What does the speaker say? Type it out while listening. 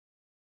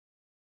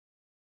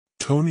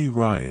Tony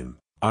Ryan,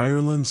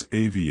 Ireland's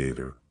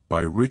Aviator,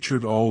 by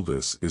Richard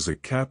Aldous is a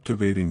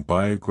captivating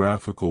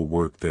biographical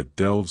work that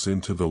delves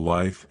into the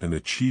life and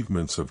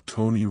achievements of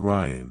Tony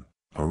Ryan,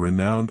 a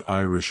renowned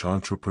Irish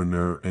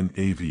entrepreneur and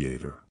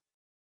aviator.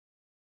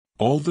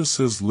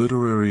 Aldous's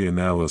literary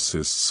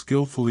analysis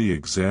skillfully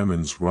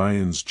examines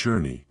Ryan's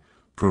journey,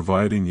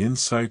 providing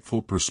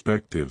insightful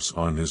perspectives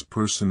on his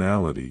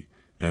personality,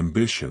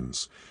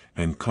 ambitions,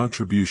 and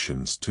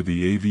contributions to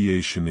the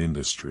aviation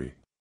industry.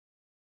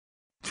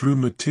 Through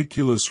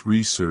meticulous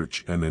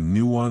research and a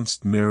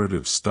nuanced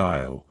narrative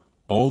style,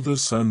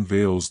 Aldous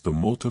unveils the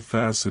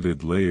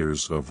multifaceted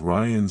layers of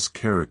Ryan's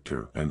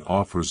character and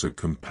offers a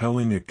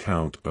compelling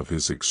account of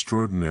his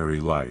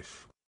extraordinary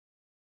life.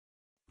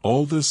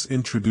 Aldous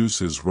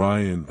introduces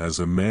Ryan as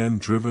a man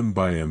driven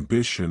by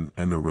ambition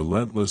and a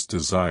relentless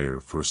desire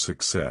for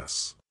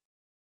success.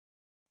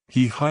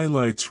 He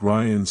highlights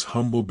Ryan's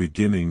humble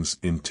beginnings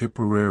in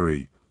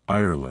Tipperary,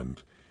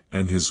 Ireland,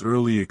 and his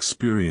early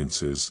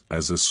experiences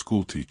as a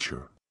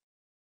schoolteacher.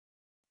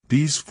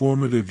 These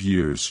formative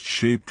years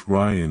shaped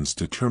Ryan's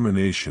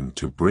determination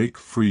to break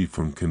free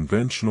from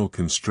conventional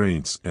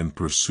constraints and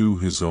pursue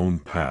his own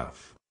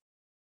path.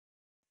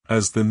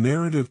 As the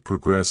narrative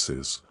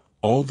progresses,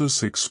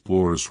 Aldous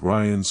explores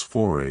Ryan's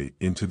foray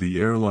into the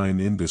airline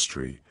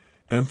industry,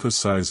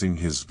 emphasizing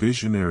his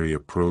visionary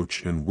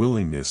approach and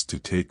willingness to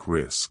take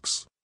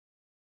risks.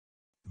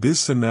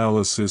 This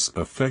analysis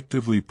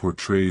effectively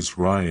portrays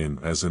Ryan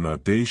as an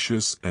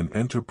audacious and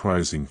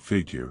enterprising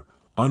figure,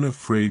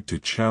 unafraid to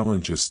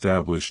challenge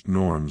established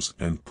norms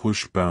and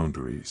push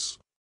boundaries.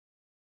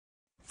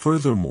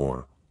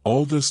 Furthermore,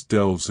 Aldous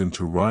delves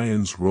into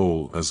Ryan's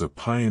role as a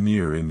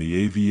pioneer in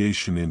the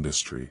aviation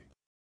industry.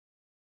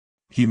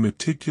 He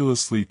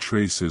meticulously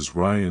traces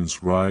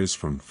Ryan's rise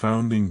from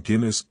founding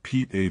Guinness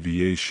Peat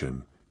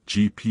Aviation,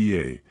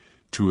 GPA,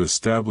 to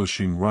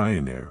establishing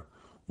Ryanair,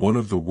 one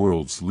of the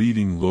world's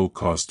leading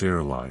low-cost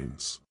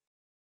airlines.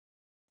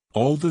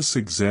 Aldous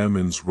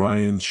examines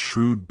Ryan's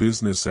shrewd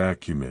business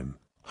acumen,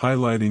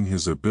 highlighting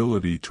his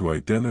ability to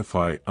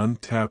identify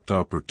untapped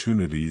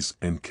opportunities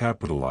and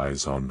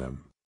capitalize on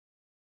them.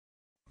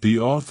 The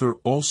author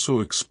also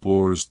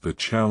explores the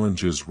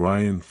challenges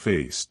Ryan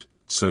faced,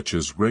 such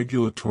as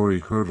regulatory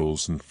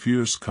hurdles and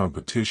fierce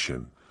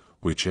competition,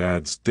 which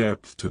adds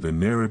depth to the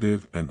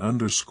narrative and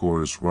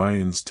underscores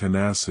Ryan's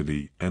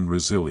tenacity and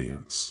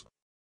resilience.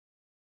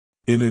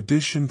 In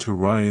addition to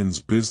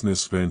Ryan's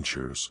business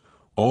ventures,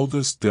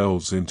 Aldous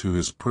delves into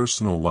his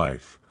personal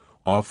life,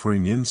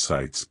 offering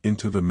insights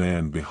into the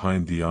man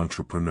behind the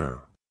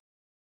entrepreneur.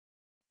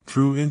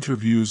 Through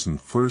interviews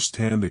and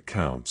first-hand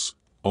accounts,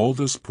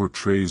 Aldous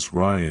portrays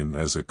Ryan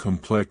as a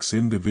complex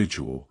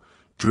individual,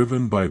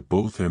 driven by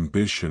both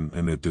ambition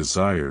and a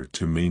desire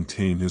to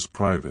maintain his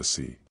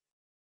privacy.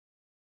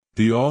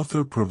 The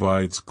author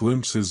provides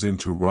glimpses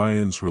into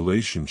Ryan's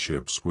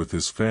relationships with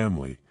his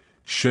family,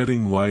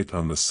 shedding light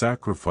on the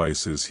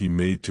sacrifices he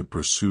made to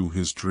pursue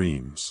his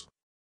dreams.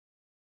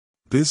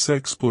 This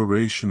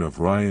exploration of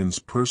Ryan's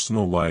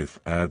personal life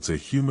adds a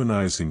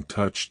humanizing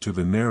touch to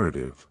the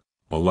narrative,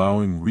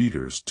 allowing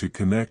readers to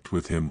connect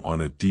with him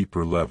on a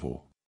deeper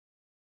level.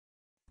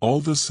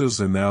 Aldous's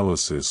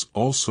analysis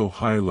also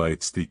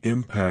highlights the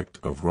impact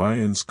of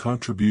Ryan's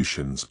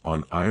contributions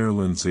on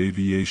Ireland's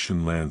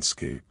aviation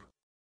landscape.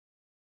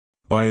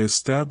 By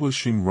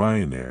establishing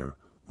Ryanair,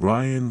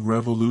 Ryan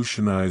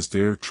revolutionized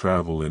air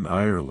travel in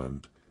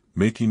Ireland,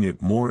 making it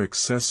more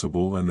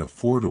accessible and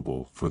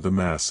affordable for the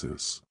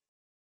masses.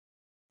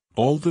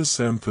 Aldous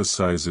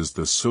emphasizes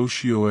the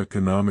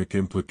socio-economic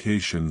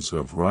implications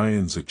of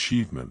Ryan's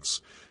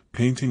achievements,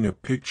 painting a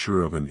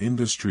picture of an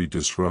industry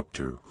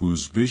disruptor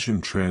whose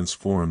vision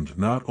transformed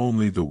not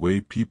only the way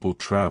people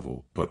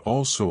travel but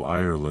also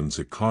Ireland's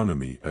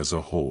economy as a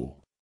whole.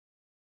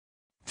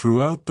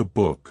 Throughout the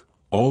book,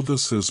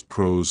 Aldous's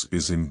prose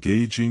is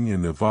engaging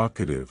and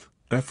evocative,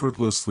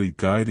 effortlessly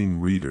guiding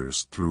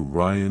readers through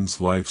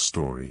Ryan's life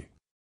story.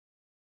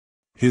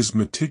 His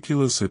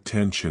meticulous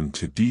attention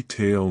to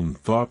detail and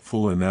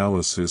thoughtful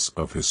analysis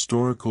of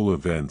historical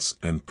events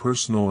and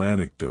personal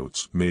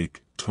anecdotes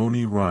make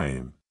Tony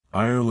Ryan,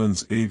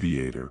 Ireland's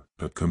Aviator,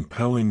 a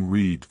compelling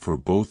read for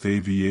both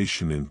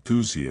aviation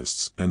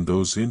enthusiasts and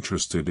those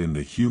interested in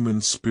the human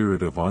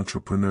spirit of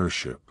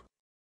entrepreneurship.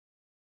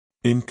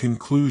 In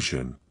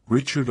conclusion,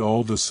 Richard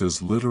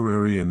Aldous's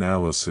literary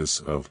analysis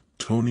of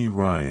Tony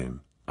Ryan,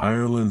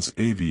 Ireland's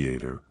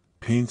Aviator,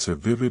 paints a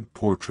vivid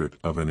portrait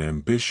of an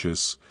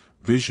ambitious,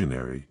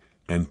 visionary,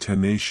 and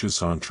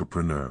tenacious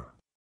entrepreneur.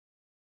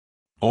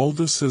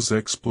 Aldous's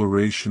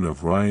exploration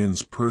of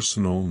Ryan's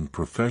personal and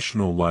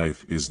professional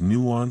life is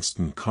nuanced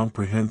and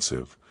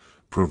comprehensive,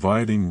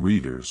 providing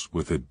readers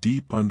with a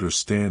deep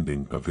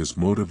understanding of his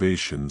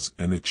motivations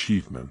and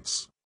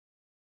achievements.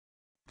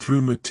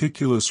 Through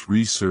meticulous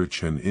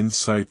research and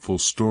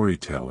insightful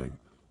storytelling,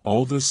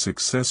 Aldous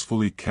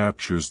successfully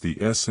captures the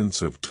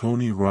essence of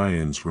Tony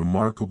Ryan's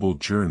remarkable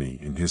journey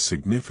and his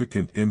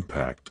significant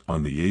impact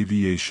on the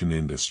aviation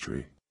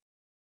industry.